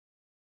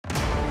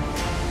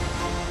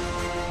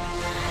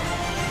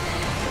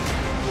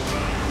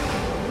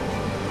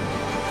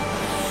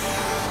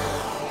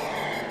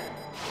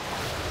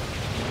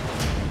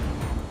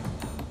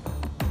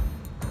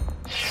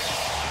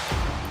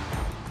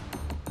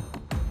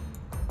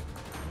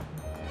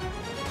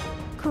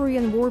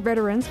Korean War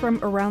veterans from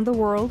around the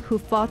world who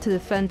fought to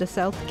defend the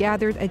South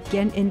gathered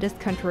again in this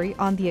country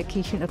on the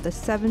occasion of the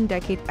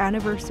 7-decade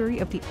anniversary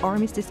of the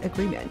Armistice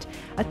Agreement.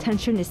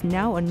 Attention is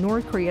now on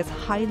North Korea's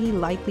highly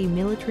likely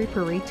military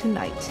parade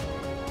tonight.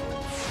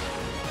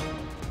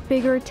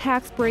 Bigger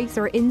tax breaks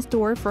are in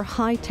store for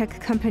high-tech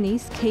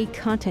companies,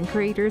 K-content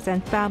creators,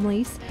 and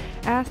families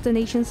as the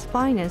nation's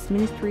finance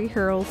ministry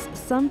heralds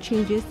some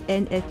changes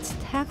in its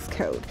tax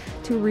code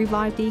to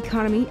revive the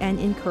economy and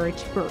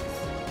encourage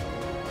growth.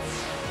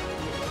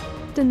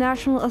 The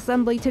National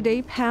Assembly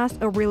today passed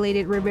a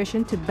related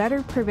revision to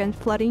better prevent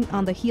flooding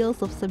on the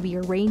heels of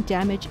severe rain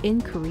damage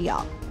in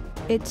Korea.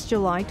 It's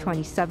July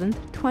 27,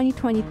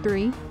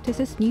 2023. This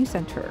is News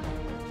Center.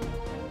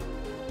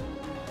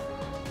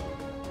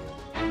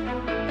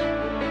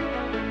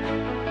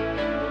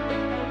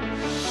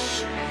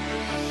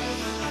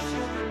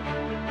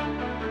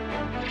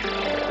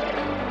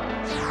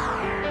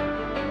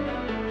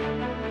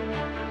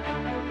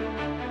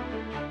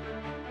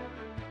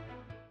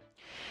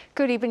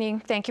 Good evening.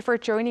 Thank you for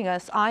joining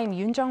us. I'm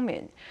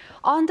Yoon.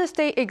 On this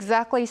day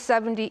exactly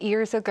 70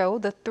 years ago,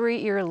 the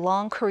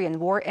 3-year-long Korean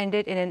War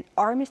ended in an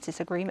armistice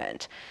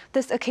agreement.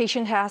 This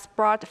occasion has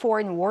brought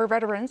foreign war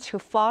veterans who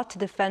fought to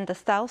defend the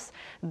South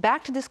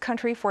back to this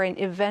country for an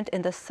event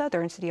in the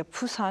southern city of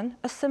Busan,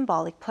 a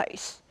symbolic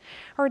place.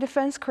 Our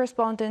defense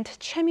correspondent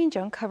Choi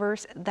Min-jung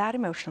covers that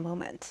emotional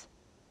moment.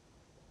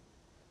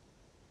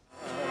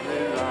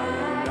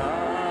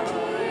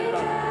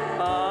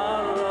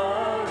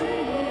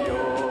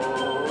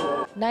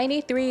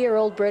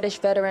 93-year-old British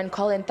veteran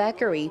Colin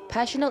Thackeray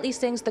passionately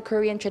sings the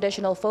Korean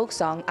traditional folk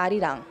song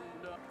Arirang.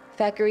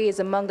 Thackeray is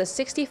among the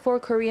 64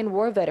 Korean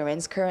War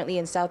veterans currently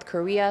in South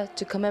Korea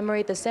to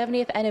commemorate the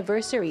 70th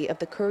anniversary of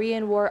the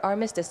Korean War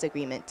Armistice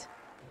Agreement.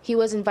 He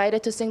was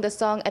invited to sing the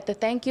song at the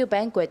thank you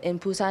banquet in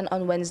Busan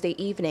on Wednesday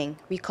evening,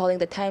 recalling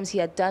the times he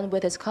had done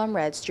with his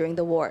comrades during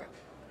the war.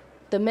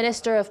 The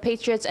Minister of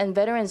Patriots and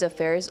Veterans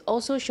Affairs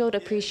also showed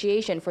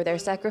appreciation for their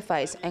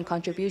sacrifice and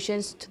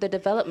contributions to the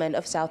development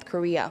of South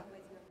Korea.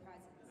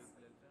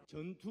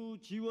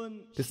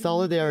 The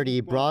solidarity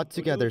brought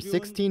together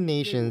 16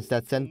 nations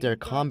that sent their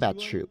combat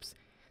troops,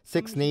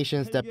 6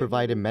 nations that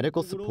provided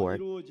medical support,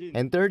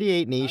 and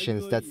 38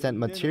 nations that sent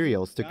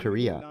materials to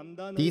Korea.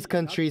 These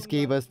countries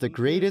gave us the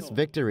greatest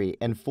victory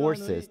and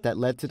forces that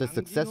led to the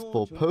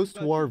successful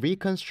post-war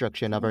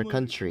reconstruction of our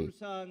country.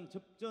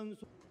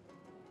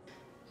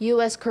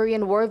 U.S.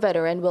 Korean War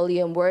veteran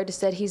William Word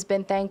said he's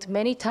been thanked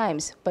many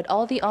times, but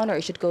all the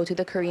honor should go to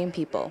the Korean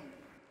people.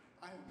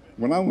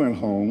 When I went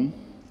home,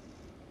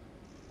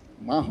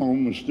 my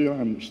home was still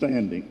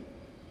standing.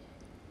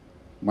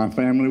 My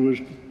family was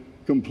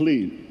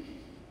complete.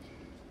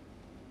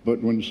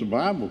 But when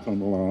survival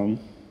came along,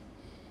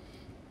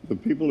 the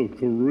people of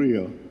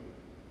Korea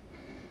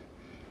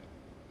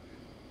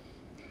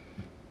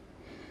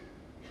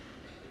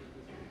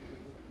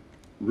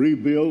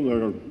rebuilt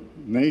their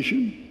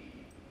nation,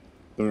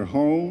 their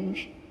homes,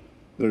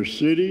 their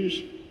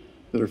cities,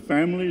 their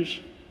families,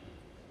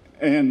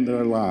 and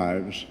their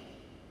lives.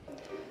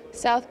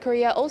 South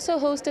Korea also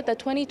hosted the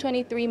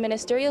 2023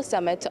 Ministerial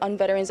Summit on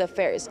Veterans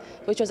Affairs,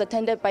 which was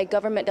attended by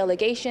government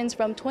delegations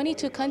from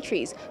 22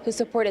 countries who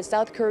supported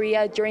South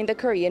Korea during the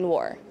Korean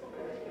War.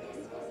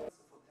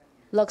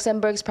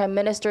 Luxembourg's Prime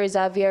Minister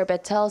Xavier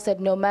Bettel said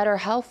no matter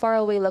how far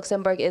away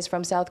Luxembourg is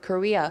from South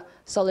Korea,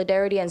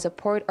 solidarity and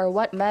support are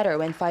what matter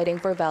when fighting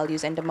for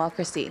values and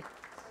democracy.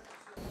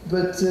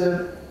 But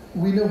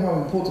we know how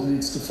important it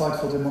is to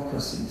fight for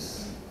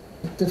democracies.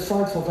 The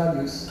fight for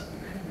values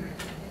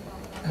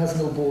has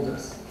no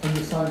borders, and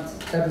you find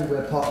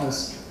everywhere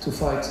partners to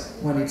fight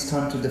when it's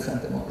time to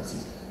defend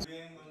democracies.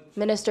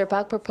 Minister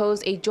Park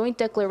proposed a joint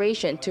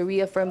declaration to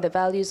reaffirm the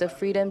values of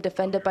freedom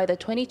defended by the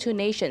 22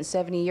 nations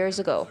 70 years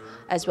ago,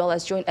 as well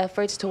as joint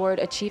efforts toward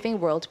achieving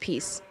world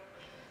peace.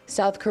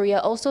 South Korea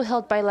also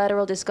held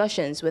bilateral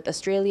discussions with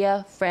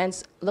Australia,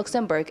 France,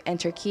 Luxembourg, and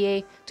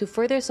Turkey to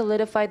further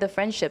solidify the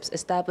friendships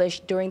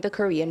established during the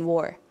Korean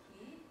War.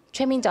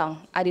 Choi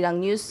Min-jung, Arirang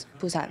News,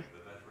 Busan.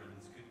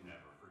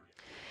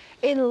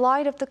 In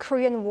light of the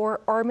Korean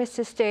War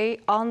Armistice Day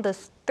on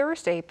this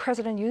Thursday,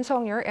 President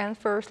Yoon and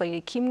First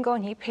Lady Kim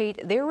Gon-hee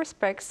paid their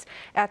respects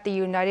at the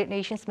United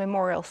Nations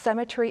Memorial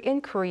Cemetery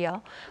in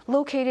Korea,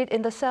 located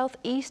in the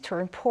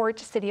southeastern port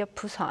city of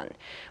Busan.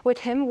 With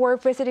him were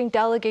visiting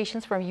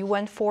delegations from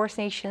UN force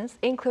nations,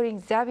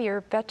 including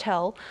Xavier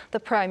Bettel,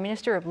 the Prime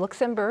Minister of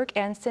Luxembourg,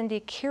 and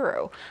Cindy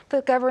Kiro,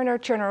 the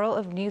Governor-General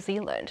of New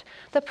Zealand.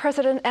 The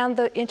President and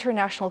the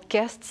international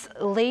guests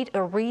laid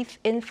a wreath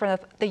in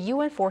front of the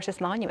UN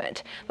Forces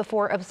Monument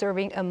before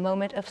observing a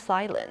moment of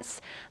silence.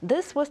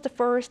 This was the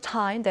first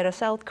time that a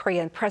South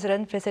Korean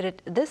president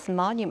visited this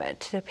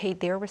monument to pay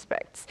their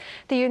respects.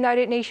 The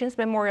United Nations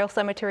Memorial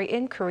Cemetery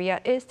in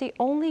Korea is the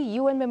only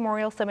UN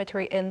memorial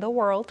cemetery in the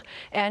world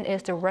and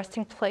is the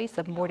resting place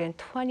of more than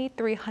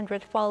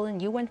 2,300 fallen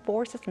UN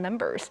forces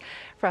members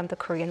from the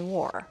Korean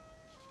War.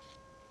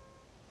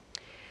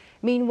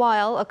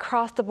 Meanwhile,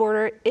 across the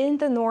border in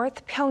the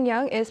north,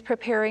 Pyongyang is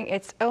preparing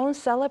its own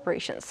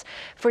celebrations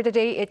for the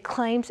day it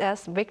claims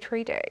as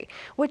Victory Day.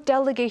 With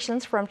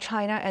delegations from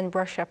China and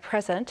Russia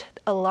present,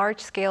 a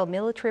large-scale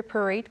military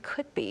parade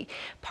could be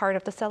part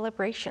of the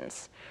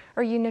celebrations.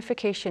 Our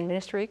Unification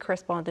Ministry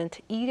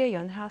correspondent Lee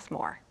Yoon has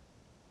more.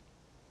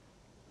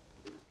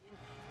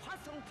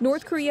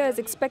 North Korea is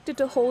expected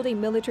to hold a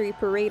military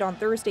parade on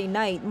Thursday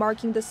night,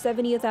 marking the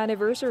 70th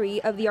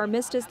anniversary of the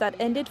armistice that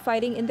ended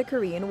fighting in the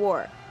Korean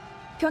War.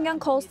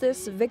 Pyongyang calls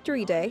this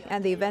Victory Day,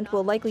 and the event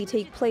will likely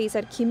take place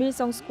at Kim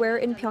Il-sung Square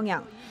in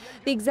Pyongyang.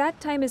 The exact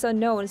time is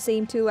unknown,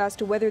 same too as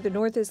to whether the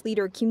North's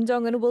leader Kim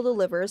Jong-un will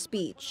deliver a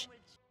speech.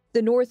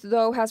 The North,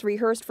 though, has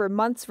rehearsed for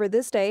months for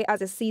this day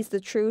as it sees the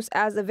truce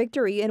as a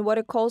victory in what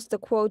it calls the,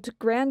 quote,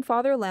 Grand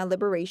Fatherland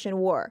Liberation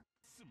War.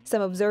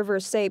 Some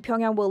observers say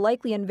Pyongyang will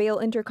likely unveil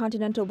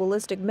intercontinental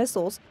ballistic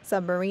missiles,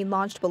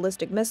 submarine-launched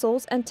ballistic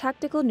missiles, and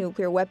tactical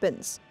nuclear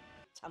weapons.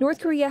 North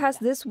Korea has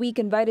this week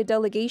invited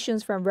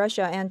delegations from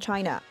Russia and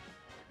China.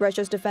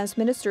 Russia's defense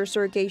minister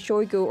Sergei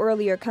Shoigu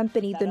earlier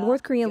accompanied the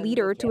North Korean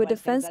leader to a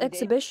defense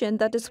exhibition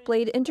that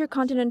displayed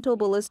intercontinental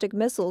ballistic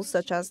missiles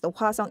such as the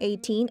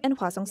Hwasong-18 and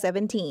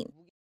Hwasong-17.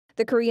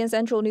 The Korean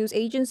Central News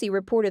Agency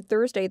reported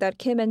Thursday that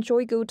Kim and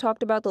Shoigu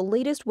talked about the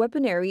latest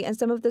weaponry and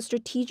some of the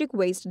strategic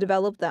ways to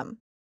develop them.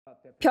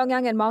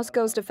 Pyongyang and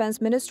Moscow's defense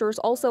ministers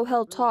also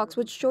held talks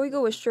which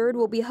Shoigu assured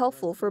will be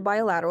helpful for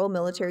bilateral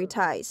military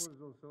ties.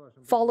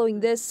 Following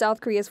this,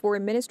 South Korea's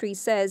foreign ministry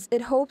says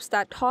it hopes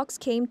that talks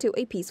came to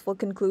a peaceful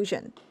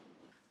conclusion.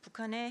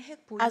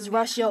 As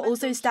Russia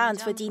also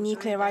stands for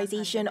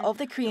denuclearization of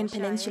the Korean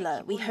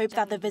peninsula, we hope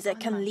that the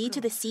visit can lead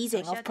to the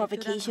ceasing of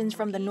provocations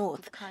from the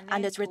north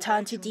and its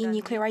return to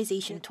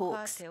denuclearization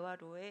talks.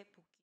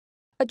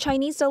 A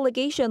Chinese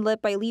delegation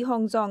led by Li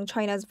Hongzong,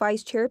 China's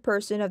vice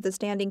chairperson of the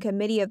Standing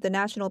Committee of the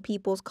National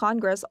People's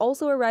Congress,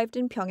 also arrived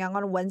in Pyongyang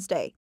on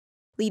Wednesday.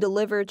 Li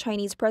delivered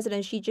Chinese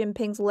President Xi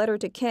Jinping's letter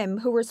to Kim,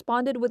 who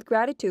responded with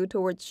gratitude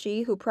towards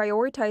Xi, who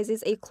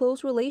prioritizes a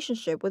close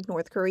relationship with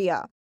North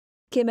Korea.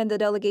 Kim and the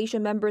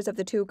delegation members of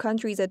the two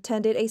countries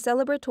attended a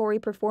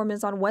celebratory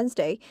performance on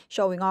Wednesday,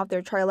 showing off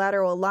their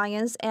trilateral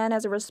alliance and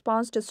as a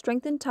response to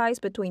strengthened ties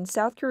between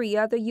South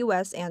Korea, the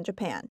U.S., and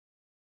Japan.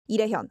 Lee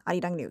Dae-hyun,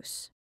 Arirang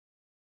News.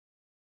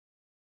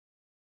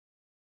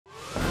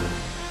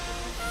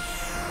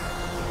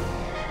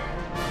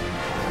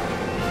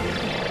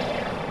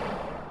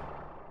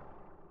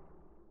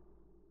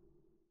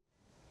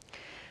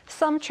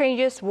 Some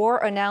changes were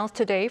announced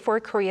today for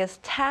Korea's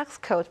tax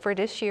code for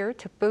this year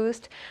to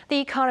boost the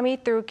economy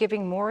through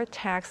giving more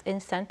tax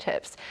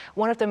incentives.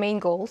 One of the main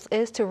goals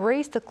is to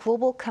raise the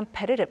global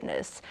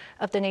competitiveness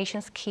of the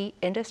nation's key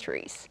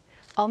industries.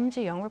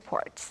 Ji-young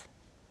reports.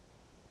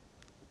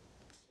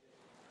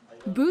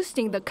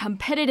 Boosting the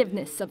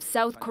competitiveness of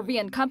South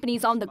Korean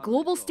companies on the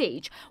global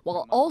stage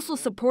while also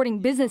supporting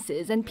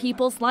businesses and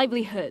people's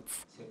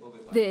livelihoods.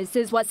 This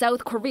is what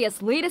South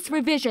Korea's latest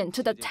revision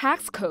to the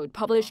tax code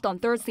published on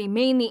Thursday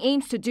mainly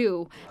aims to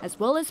do, as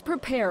well as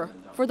prepare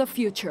for the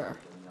future.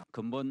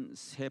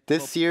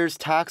 This year's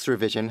tax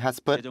revision has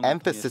put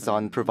emphasis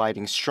on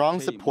providing strong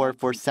support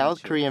for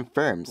South Korean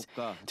firms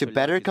to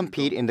better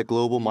compete in the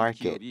global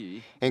market,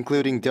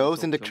 including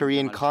those in the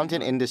Korean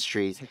content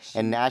industries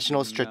and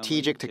national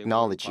strategic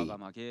technology.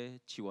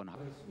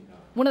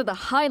 One of the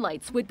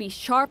highlights would be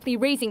sharply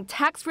raising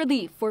tax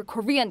relief for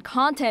Korean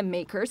content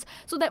makers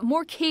so that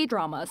more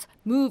K-dramas,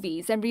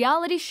 movies, and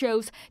reality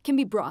shows can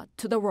be brought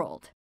to the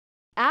world.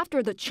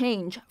 After the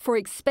change, for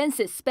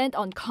expenses spent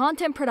on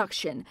content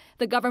production,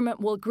 the government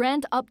will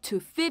grant up to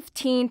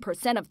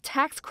 15% of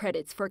tax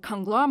credits for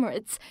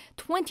conglomerates,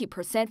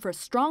 20% for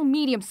strong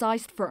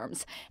medium-sized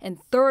firms, and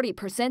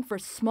 30% for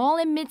small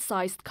and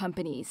mid-sized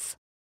companies.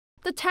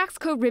 The tax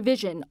code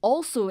revision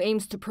also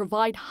aims to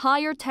provide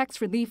higher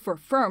tax relief for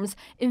firms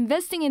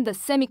investing in the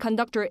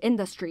semiconductor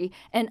industry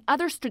and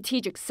other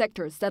strategic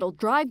sectors that'll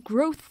drive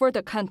growth for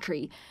the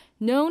country,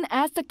 known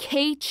as the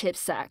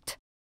K-CHIPS Act.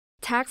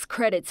 Tax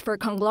credits for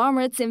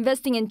conglomerates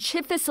investing in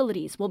chip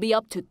facilities will be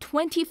up to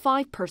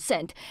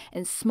 25%,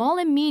 and small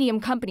and medium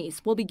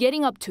companies will be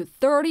getting up to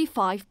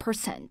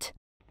 35%.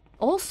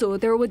 Also,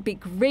 there would be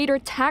greater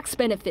tax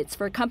benefits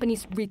for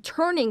companies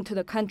returning to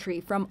the country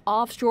from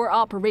offshore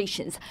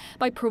operations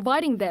by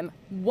providing them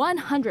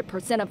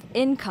 100% of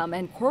income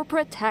and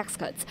corporate tax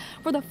cuts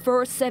for the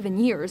first 7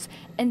 years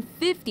and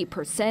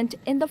 50%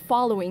 in the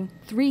following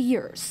 3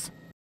 years.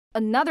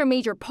 Another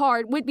major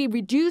part would be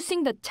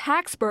reducing the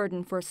tax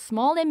burden for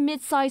small and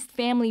mid-sized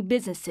family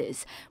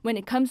businesses when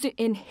it comes to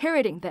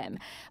inheriting them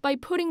by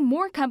putting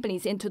more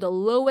companies into the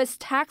lowest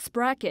tax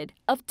bracket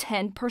of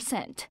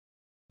 10%.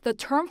 The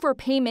term for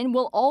payment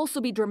will also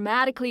be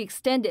dramatically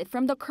extended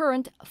from the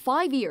current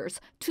 5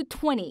 years to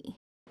 20.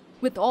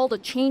 With all the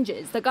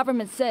changes, the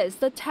government says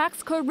the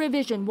tax code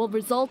revision will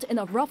result in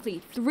a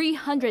roughly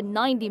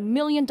 $390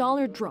 million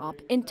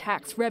drop in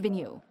tax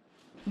revenue.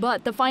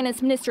 But the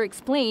finance minister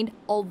explained,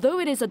 although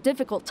it is a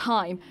difficult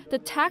time, the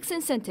tax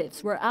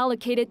incentives were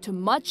allocated to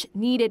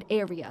much-needed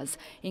areas,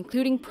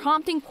 including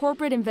prompting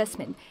corporate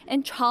investment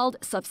and child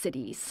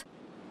subsidies.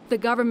 The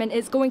government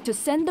is going to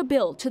send the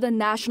bill to the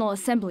National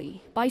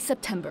Assembly by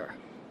September.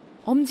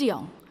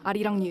 엄지영,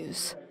 Arirang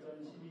News.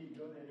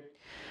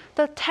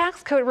 The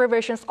tax code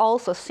revisions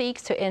also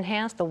seeks to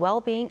enhance the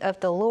well-being of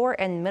the lower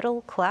and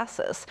middle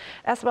classes,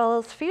 as well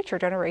as future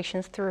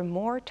generations through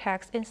more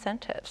tax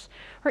incentives.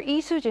 Our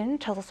Lee Soo-jin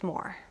tells us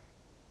more.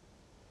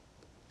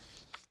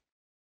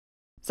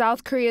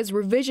 South Korea's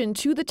revision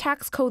to the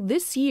tax code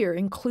this year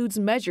includes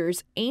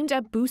measures aimed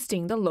at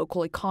boosting the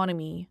local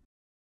economy.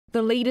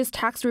 The latest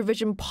tax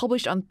revision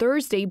published on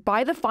Thursday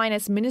by the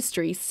Finance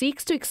Ministry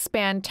seeks to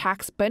expand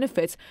tax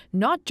benefits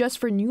not just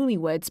for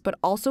newlyweds but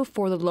also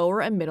for the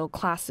lower and middle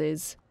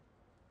classes.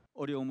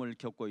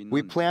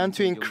 We plan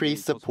to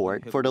increase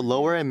support for the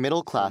lower and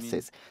middle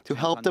classes to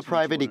help the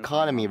private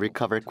economy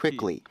recover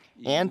quickly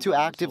and to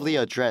actively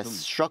address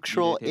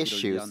structural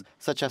issues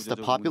such as the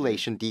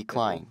population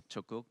decline.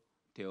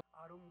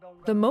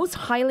 The most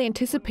highly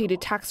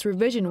anticipated tax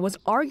revision was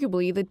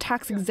arguably the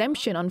tax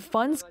exemption on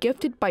funds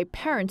gifted by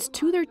parents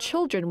to their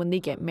children when they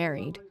get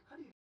married.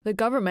 The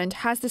government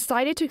has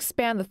decided to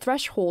expand the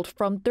threshold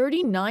from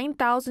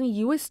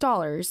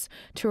 $39,000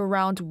 to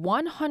around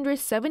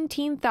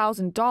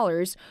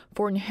 $117,000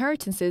 for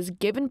inheritances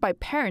given by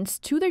parents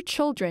to their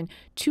children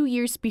 2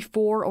 years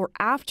before or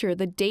after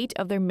the date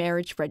of their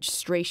marriage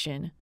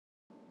registration.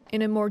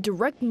 In a more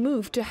direct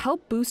move to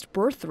help boost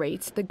birth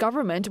rates, the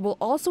government will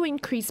also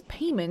increase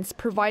payments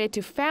provided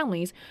to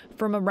families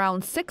from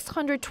around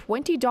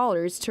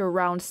 $620 to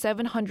around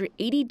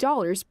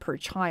 $780 per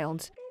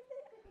child.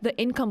 The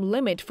income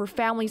limit for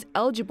families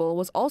eligible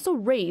was also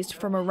raised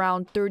from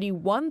around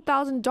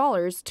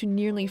 $31,000 to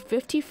nearly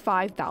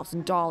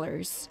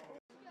 $55,000.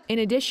 In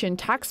addition,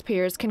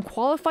 taxpayers can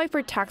qualify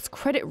for tax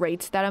credit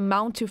rates that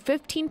amount to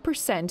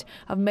 15%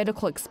 of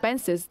medical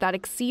expenses that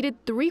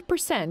exceeded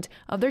 3%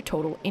 of their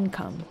total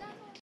income.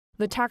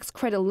 The tax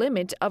credit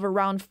limit of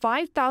around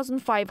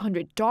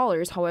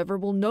 $5,500, however,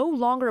 will no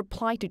longer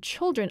apply to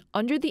children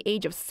under the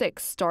age of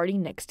 6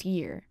 starting next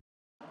year.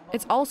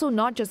 It's also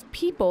not just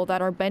people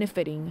that are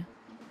benefiting.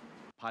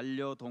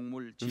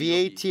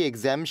 VAT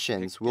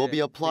exemptions will be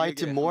applied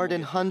to more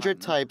than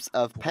 100 types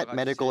of pet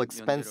medical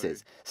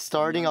expenses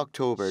starting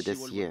October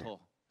this year.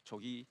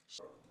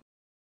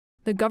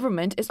 The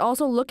government is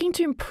also looking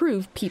to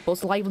improve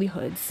people's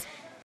livelihoods.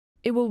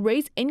 It will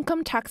raise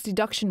income tax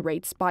deduction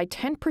rates by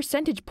 10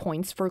 percentage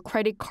points for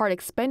credit card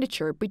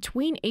expenditure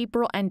between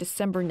April and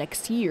December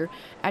next year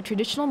at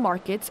traditional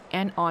markets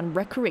and on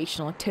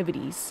recreational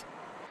activities.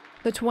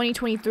 The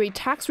 2023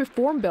 tax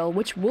reform bill,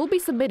 which will be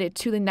submitted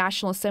to the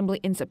National Assembly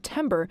in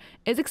September,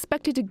 is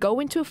expected to go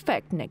into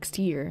effect next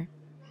year.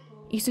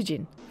 Lee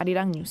Soo-jin,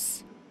 Arirang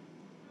News.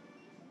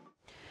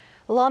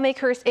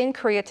 Lawmakers in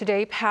Korea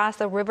today passed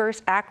the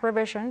Rivers Act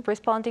revision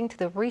responding to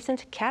the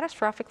recent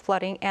catastrophic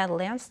flooding and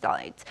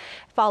landslides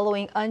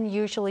following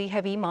unusually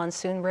heavy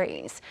monsoon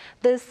rains.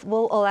 This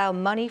will allow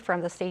money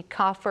from the state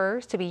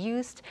coffers to be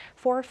used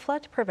for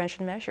flood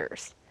prevention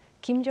measures.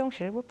 Kim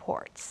Jong-sil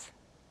reports.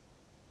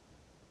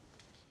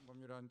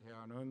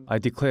 I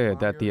declare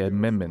that the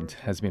amendment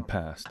has been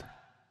passed.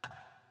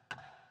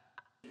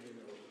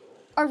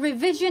 A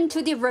revision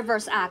to the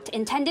Rivers Act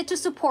intended to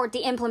support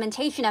the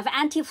implementation of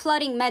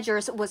anti-flooding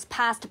measures was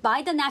passed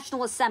by the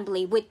National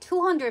Assembly with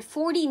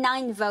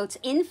 249 votes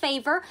in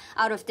favor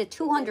out of the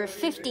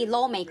 250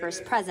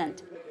 lawmakers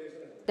present.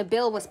 The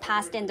bill was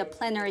passed in the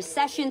plenary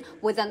session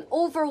with an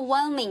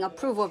overwhelming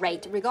approval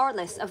rate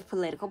regardless of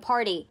political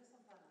party.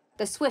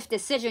 The swift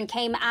decision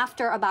came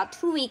after about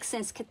 2 weeks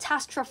since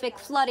catastrophic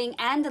flooding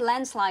and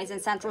landslides in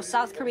central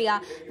South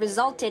Korea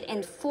resulted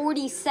in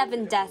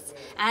 47 deaths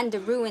and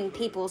ruined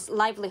people's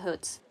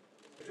livelihoods.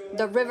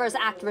 The Rivers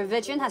Act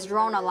revision has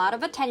drawn a lot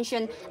of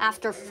attention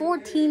after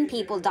 14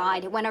 people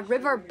died when a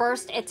river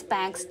burst its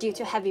banks due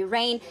to heavy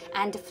rain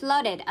and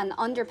flooded an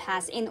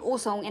underpass in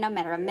Osong in a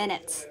matter of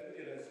minutes.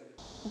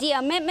 The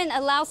amendment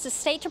allows the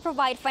state to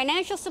provide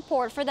financial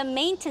support for the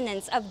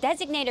maintenance of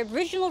designated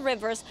regional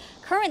rivers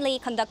currently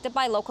conducted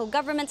by local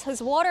governments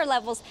whose water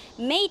levels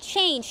may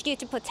change due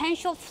to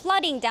potential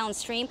flooding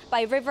downstream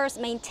by rivers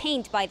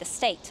maintained by the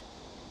state.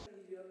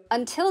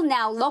 Until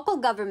now, local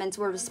governments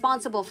were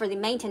responsible for the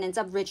maintenance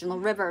of regional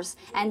rivers,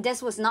 and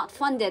this was not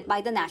funded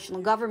by the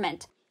national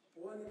government.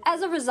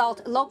 As a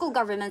result, local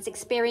governments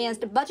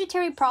experienced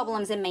budgetary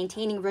problems in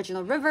maintaining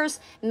regional rivers,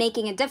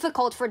 making it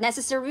difficult for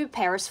necessary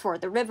repairs for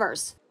the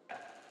rivers.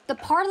 The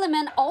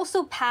parliament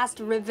also passed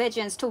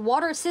revisions to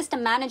water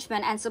system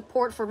management and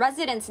support for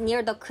residents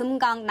near the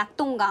Kumgang,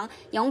 Nakdonggang,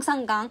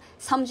 Yeongsangang,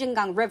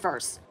 Samjingang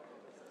rivers.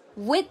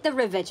 With the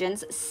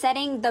revisions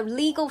setting the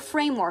legal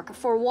framework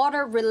for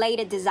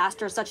water-related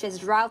disasters such as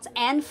droughts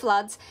and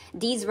floods,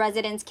 these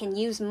residents can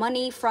use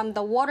money from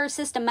the water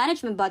system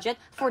management budget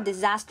for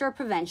disaster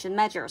prevention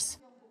measures.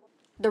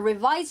 The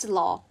revised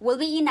law will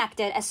be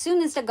enacted as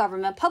soon as the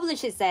government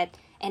publishes it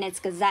in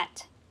its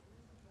gazette.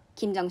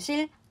 Kim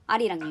Jong-sil,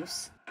 Arirang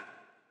News.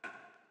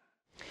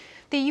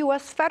 The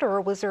U.S.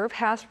 Federal Reserve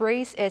has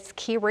raised its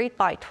key rate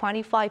by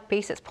 25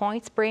 basis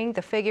points, bringing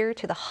the figure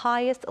to the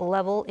highest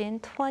level in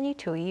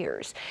 22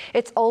 years.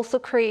 It's also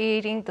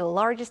creating the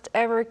largest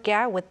ever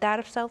gap with that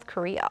of South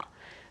Korea.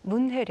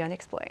 Moon Hae-ryun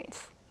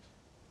explains.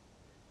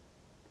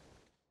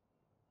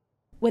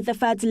 With the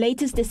Fed's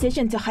latest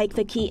decision to hike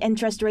the key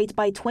interest rate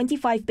by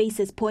 25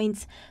 basis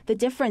points, the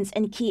difference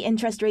in key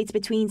interest rates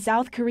between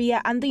South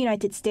Korea and the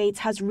United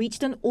States has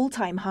reached an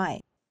all-time high.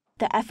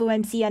 The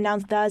FOMC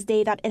announced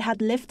Thursday that it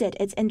had lifted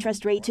its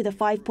interest rate to the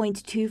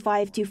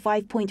 5.25 to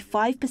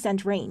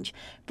 5.5% range,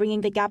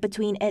 bringing the gap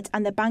between it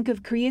and the Bank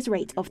of Korea's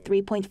rate of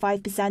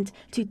 3.5%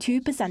 to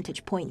 2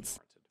 percentage points.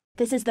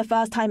 This is the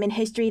first time in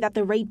history that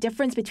the rate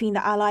difference between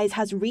the allies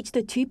has reached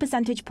the 2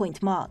 percentage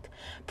point mark,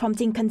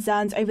 prompting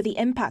concerns over the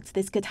impact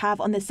this could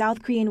have on the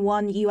South Korean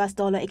won-US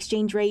dollar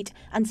exchange rate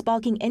and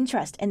sparking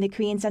interest in the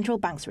Korean Central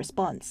Bank's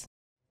response.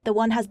 The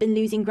won has been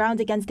losing ground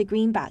against the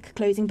greenback,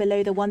 closing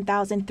below the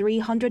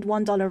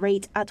 $1,301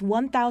 rate at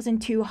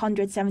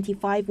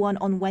 1,275 won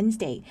on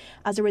Wednesday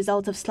as a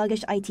result of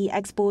sluggish IT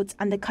exports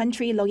and the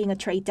country logging a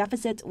trade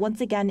deficit once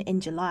again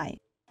in July.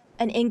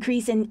 An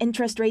increase in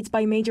interest rates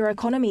by major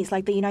economies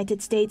like the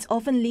United States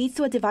often leads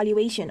to a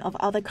devaluation of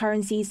other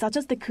currencies such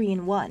as the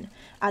Korean won,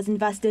 as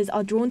investors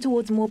are drawn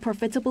towards more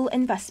profitable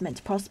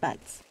investment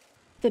prospects.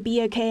 The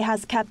BOK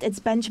has kept its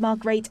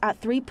benchmark rate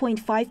at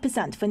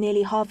 3.5% for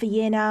nearly half a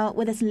year now,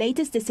 with its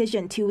latest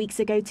decision 2 weeks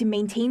ago to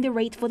maintain the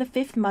rate for the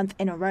 5th month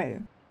in a row.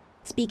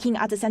 Speaking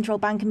at a central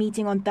bank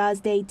meeting on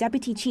Thursday,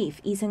 Deputy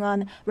Chief Lee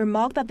Seung-un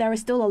remarked that there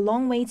is still a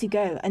long way to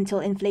go until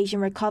inflation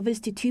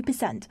recovers to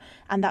 2%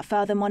 and that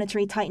further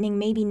monetary tightening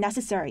may be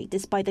necessary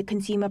despite the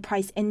consumer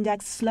price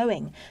index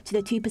slowing to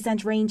the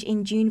 2% range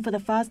in June for the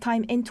first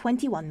time in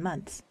 21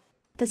 months.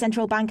 The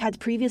central bank had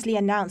previously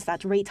announced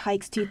that rate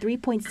hikes to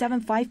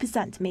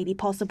 3.75% may be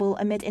possible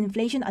amid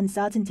inflation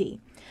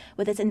uncertainty,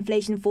 with its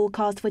inflation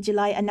forecast for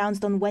July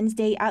announced on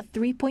Wednesday at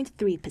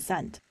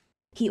 3.3%.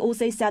 He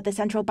also said the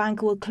central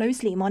bank will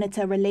closely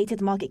monitor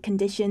related market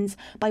conditions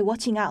by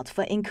watching out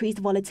for increased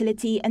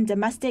volatility in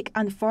domestic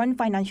and foreign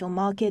financial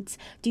markets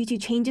due to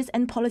changes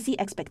in policy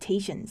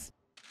expectations.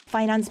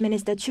 Finance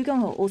Minister Chu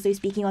Kyung-ho, also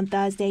speaking on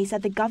Thursday,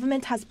 said the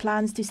government has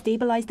plans to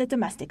stabilize the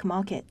domestic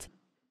market.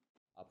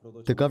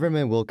 The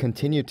government will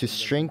continue to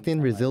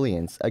strengthen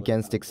resilience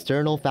against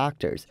external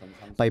factors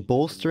by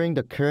bolstering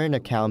the current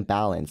account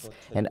balance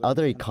and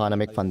other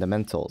economic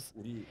fundamentals,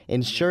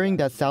 ensuring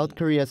that South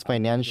Korea's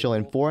financial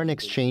and foreign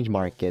exchange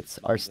markets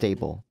are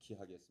stable.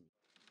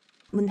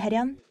 Moon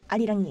Hae-ryun,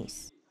 Arirang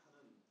News.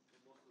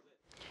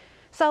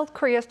 South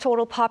Korea's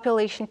total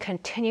population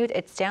continued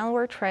its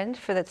downward trend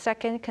for the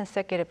second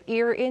consecutive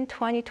year in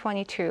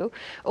 2022,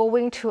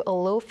 owing to a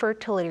low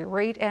fertility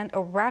rate and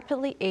a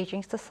rapidly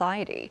aging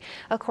society.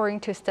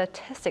 According to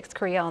Statistics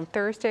Korea on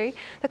Thursday,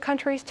 the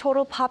country's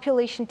total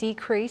population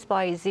decreased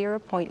by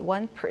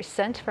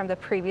 0.1% from the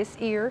previous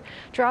year,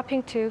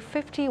 dropping to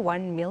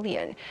 51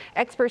 million.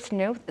 Experts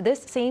note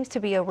this seems to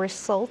be a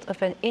result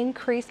of an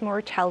increased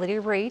mortality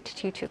rate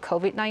due to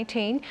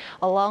COVID-19,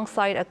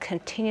 alongside a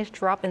continuous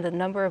drop in the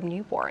number of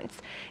newborns.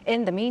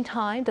 In the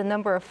meantime, the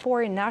number of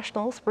foreign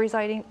nationals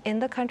residing in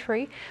the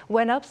country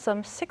went up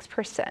some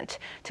 6%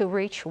 to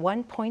reach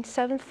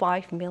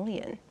 1.75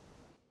 million.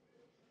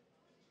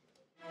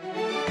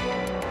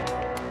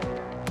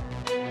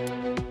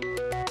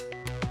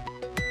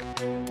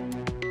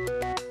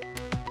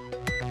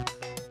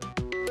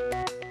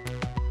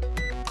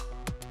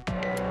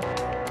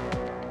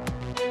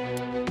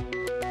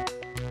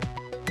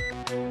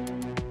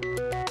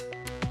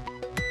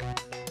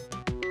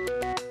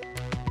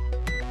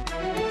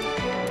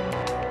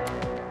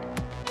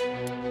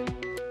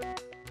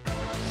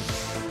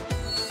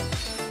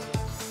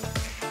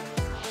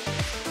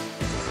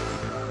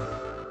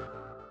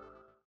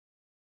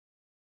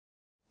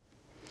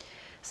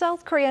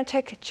 South Korean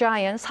tech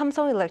giant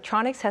Samsung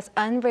Electronics has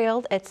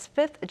unveiled its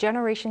 5th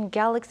generation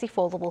Galaxy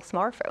foldable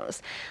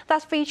smartphones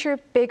that feature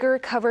bigger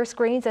cover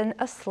screens and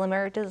a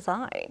slimmer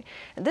design.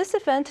 This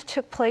event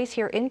took place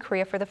here in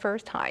Korea for the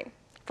first time.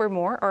 For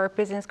more, our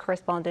business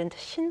correspondent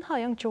Shin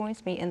Ha-young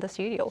joins me in the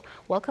studio.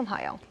 Welcome,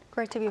 Ha-young.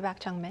 Great to be back,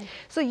 Jungmin.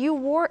 So you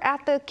were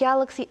at the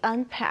Galaxy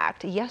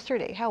Unpacked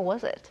yesterday. How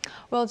was it?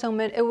 Well,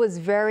 Jungmin, it was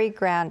very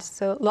grand.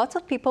 So lots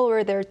of people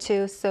were there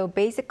too. So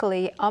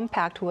basically,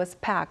 Unpacked was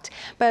packed.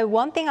 But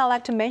one thing I'd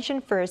like to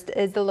mention first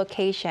is the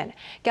location.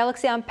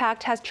 Galaxy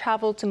Unpacked has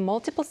traveled to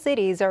multiple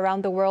cities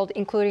around the world,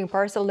 including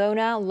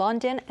Barcelona,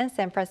 London, and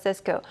San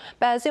Francisco.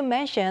 But as you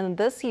mentioned,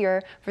 this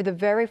year, for the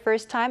very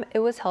first time, it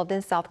was held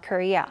in South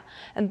Korea.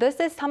 And this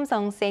is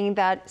Samsung saying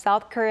that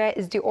South Korea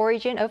is the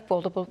origin of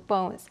foldable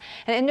phones.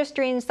 And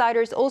industry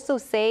insiders also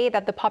say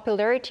that the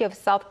popularity of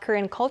South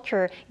Korean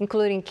culture,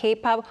 including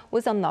K-pop,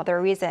 was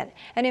another reason.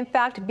 And in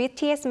fact,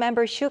 BTS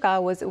member Suga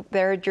was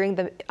there during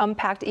the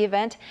Unpacked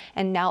event.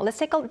 And now let's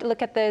take a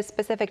look at the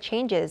specific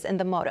changes in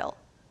the model.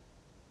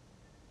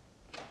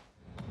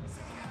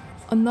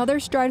 Another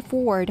stride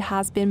forward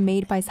has been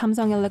made by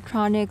Samsung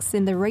Electronics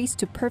in the race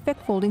to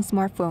perfect folding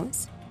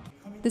smartphones.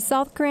 The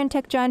South Korean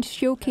tech giant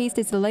showcased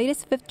its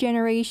latest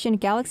 5th-generation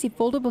Galaxy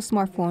foldable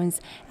smartphones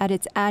at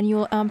its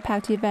annual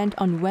Unpacked event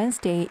on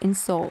Wednesday in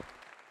Seoul.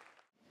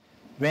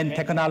 When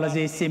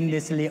technology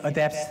seamlessly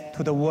adapts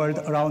to the world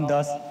around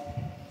us,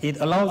 it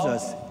allows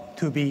us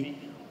to be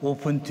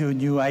open to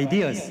new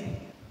ideas,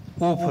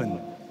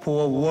 open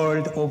for a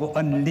world of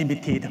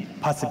unlimited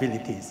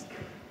possibilities.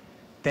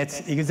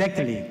 That's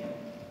exactly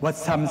what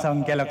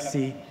Samsung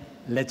Galaxy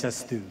lets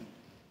us do.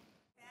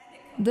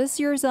 This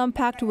year's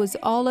Unpacked was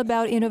all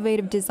about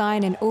innovative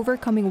design and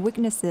overcoming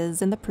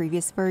weaknesses in the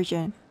previous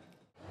version.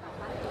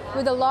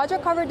 With a larger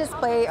cover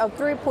display of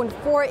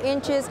 3.4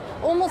 inches,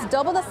 almost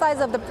double the size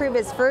of the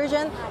previous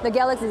version, the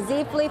Galaxy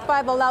Z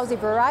Flip5 allows a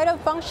variety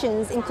of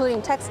functions,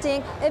 including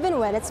texting, even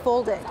when it's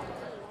folded.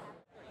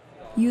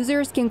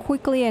 Users can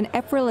quickly and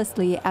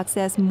effortlessly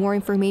access more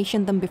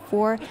information than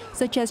before,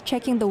 such as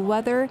checking the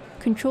weather,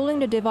 controlling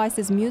the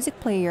device's music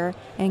player,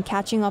 and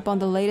catching up on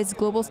the latest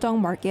global stock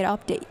market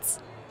updates.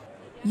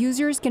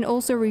 Users can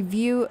also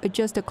review,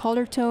 adjust the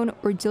color tone,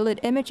 or delete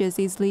images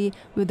easily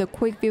with the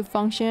Quick View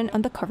function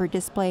on the cover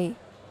display.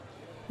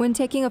 When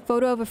taking a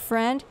photo of a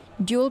friend,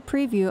 Dual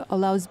Preview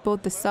allows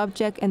both the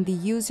subject and the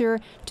user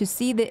to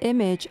see the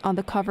image on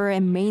the cover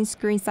and main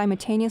screen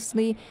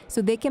simultaneously,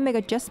 so they can make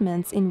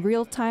adjustments in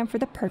real time for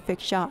the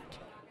perfect shot.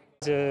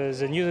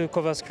 The new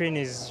cover screen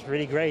is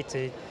really great.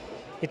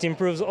 It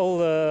improves all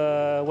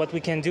what we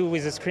can do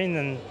with the screen,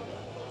 and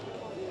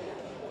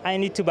I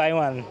need to buy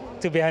one,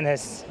 to be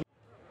honest.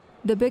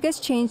 The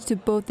biggest change to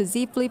both the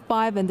Z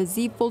Flip5 and the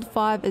Z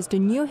Fold5 is the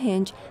new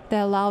hinge that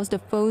allows the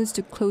phones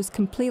to close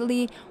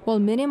completely while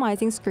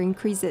minimizing screen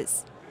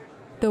creases.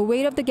 The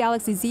weight of the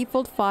Galaxy Z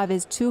Fold5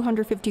 is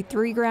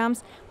 253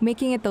 grams,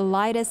 making it the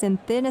lightest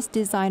and thinnest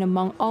design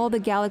among all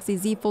the Galaxy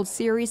Z Fold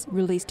series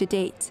released to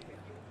date.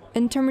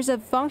 In terms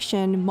of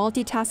function,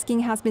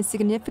 multitasking has been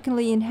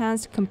significantly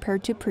enhanced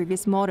compared to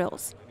previous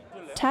models.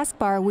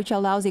 Taskbar, which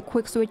allows a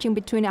quick switching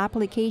between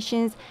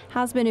applications,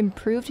 has been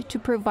improved to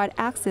provide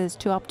access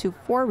to up to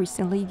 4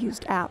 recently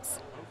used apps.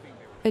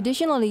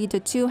 Additionally, the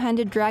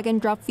two-handed drag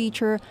and drop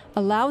feature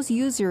allows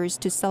users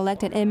to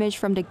select an image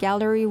from the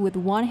gallery with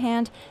one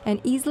hand and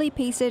easily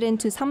paste it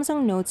into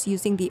Samsung Notes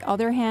using the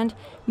other hand,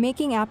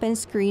 making app and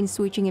screen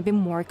switching even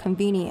more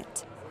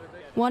convenient.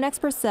 One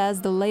expert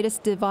says the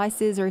latest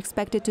devices are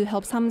expected to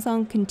help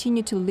Samsung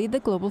continue to lead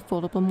the global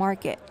foldable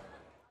market.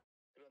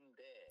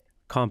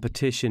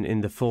 Competition in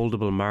the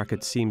foldable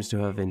market seems to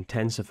have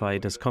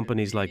intensified as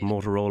companies like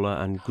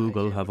Motorola and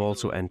Google have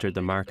also entered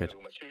the market.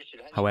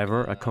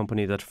 However, a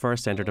company that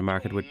first entered the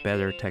market with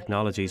better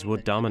technologies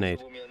would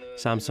dominate.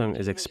 Samsung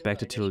is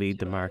expected to lead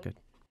the market.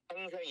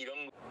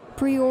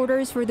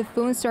 Pre-orders for the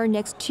phone start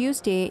next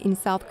Tuesday in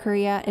South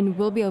Korea and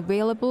will be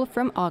available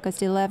from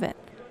August 11th.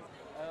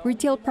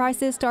 Retail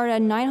prices start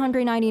at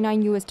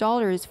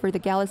 $999 for the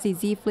Galaxy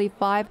Z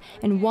Flip5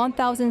 and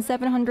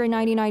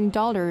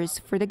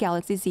 $1,799 for the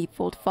Galaxy Z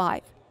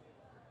Fold5.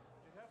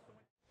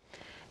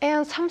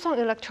 And Samsung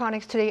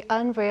Electronics today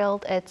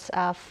unveiled its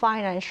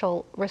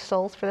financial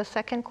results for the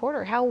second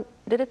quarter. How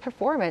did it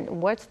perform and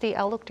what's the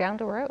outlook down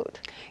the road?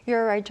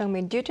 You're right,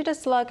 Jungmin. Due to the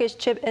sluggish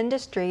chip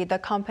industry, the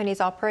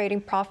company's operating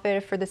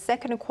profit for the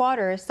second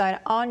quarter saw an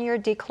on-year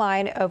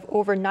decline of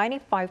over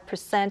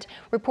 95%,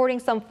 reporting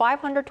some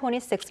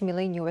 $526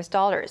 million.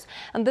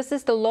 And this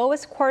is the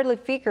lowest quarterly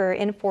figure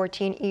in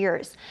 14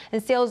 years.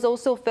 And sales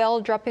also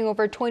fell, dropping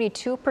over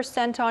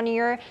 22% on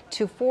year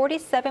to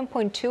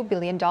 $47.2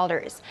 billion.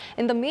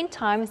 In the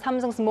meantime,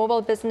 Samsung's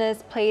mobile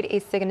business played a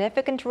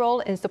significant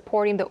role in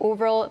supporting the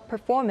overall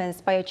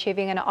performance by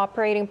achieving an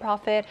operating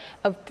profit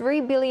of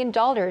 $3 billion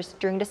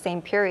during the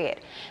same period.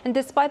 And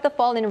despite the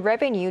fall in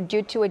revenue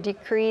due to a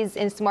decrease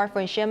in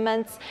smartphone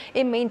shipments,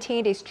 it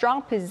maintained a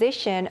strong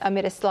position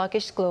amid a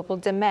sluggish global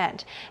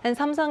demand. And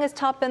Samsung is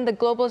top in the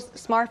global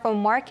smartphone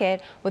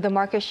market with a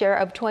market share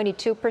of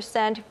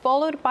 22%,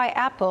 followed by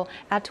Apple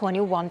at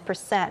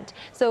 21%.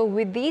 So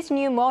with these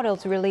new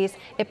models released,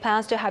 it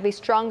plans to have a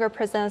stronger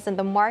presence in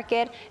the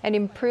market and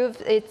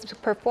improve its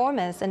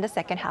performance in the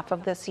second half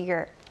of this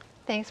year.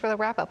 Thanks for the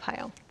wrap-up,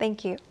 Hayo.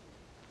 Thank you.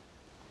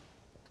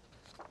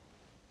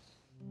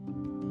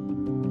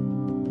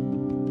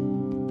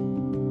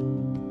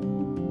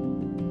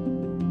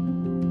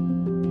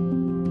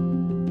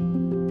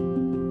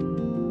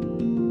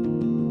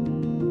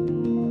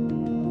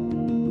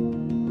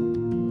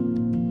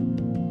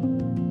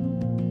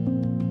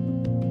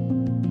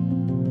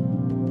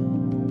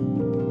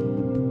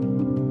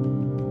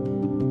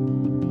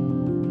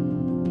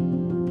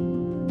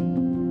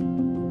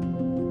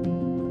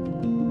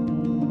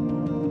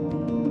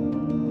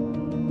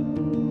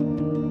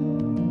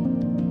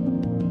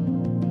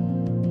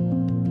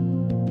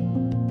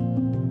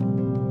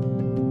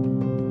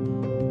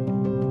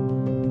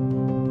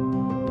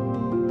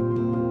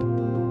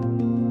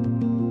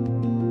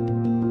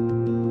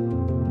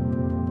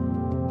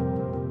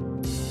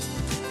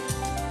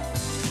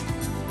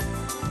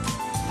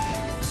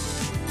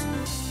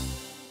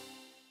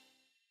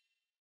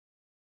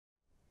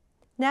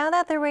 Now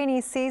that the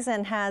rainy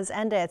season has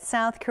ended,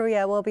 South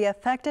Korea will be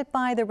affected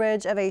by the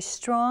ridge of a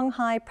strong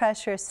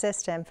high-pressure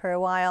system for a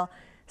while.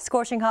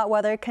 Scorching hot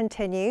weather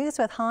continues,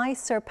 with highs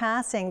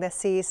surpassing the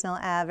seasonal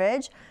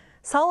average.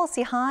 Seoul will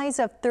see highs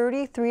of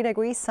 33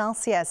 degrees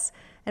Celsius,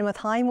 and with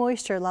high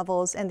moisture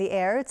levels in the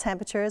air,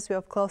 temperatures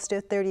will be close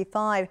to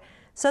 35.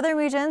 Southern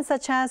regions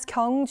such as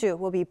Gyeongju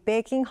will be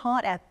baking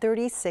hot at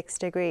 36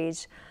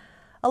 degrees.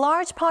 A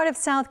large part of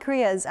South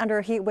Korea is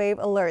under heat wave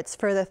alerts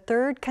for the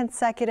third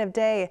consecutive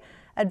day.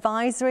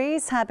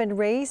 Advisories have been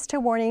raised to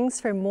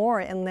warnings for more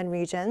inland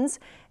regions.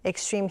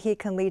 Extreme heat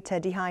can lead to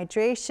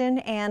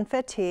dehydration and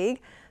fatigue.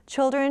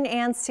 Children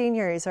and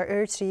seniors are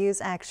urged to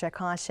use extra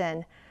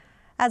caution.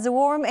 As the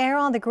warm air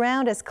on the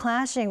ground is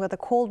clashing with the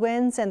cold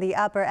winds in the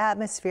upper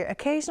atmosphere,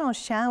 occasional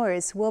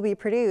showers will be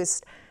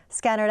produced.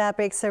 Scattered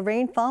outbreaks of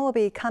rainfall will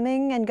be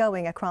coming and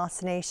going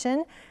across the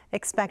nation.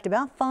 Expect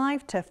about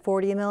 5 to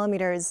 40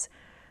 millimeters.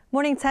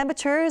 Morning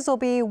temperatures will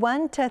be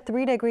 1 to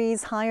 3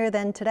 degrees higher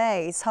than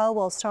today. Seoul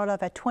will start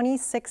off at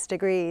 26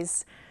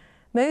 degrees.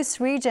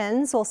 Most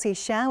regions will see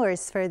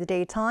showers for the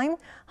daytime.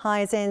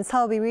 Highs in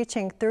Seoul will be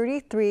reaching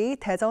 33,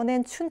 Daejeon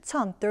and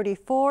Chuncheon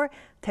 34,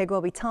 Daegu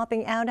will be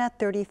topping out at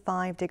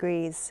 35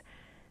 degrees.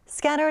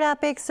 Scattered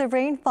outbreaks of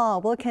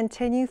rainfall will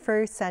continue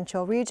for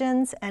central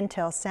regions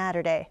until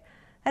Saturday.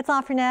 That's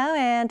all for now,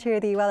 and here are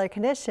the weather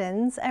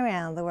conditions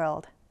around the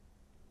world.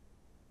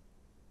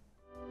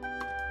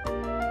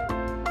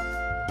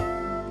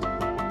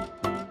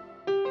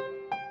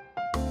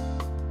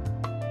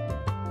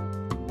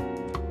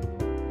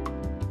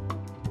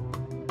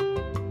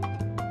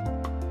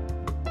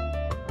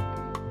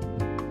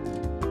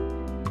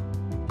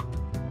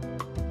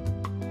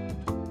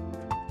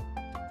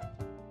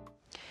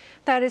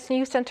 That is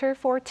News Center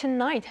for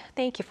tonight.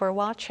 Thank you for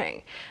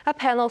watching. A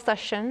panel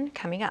session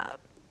coming up.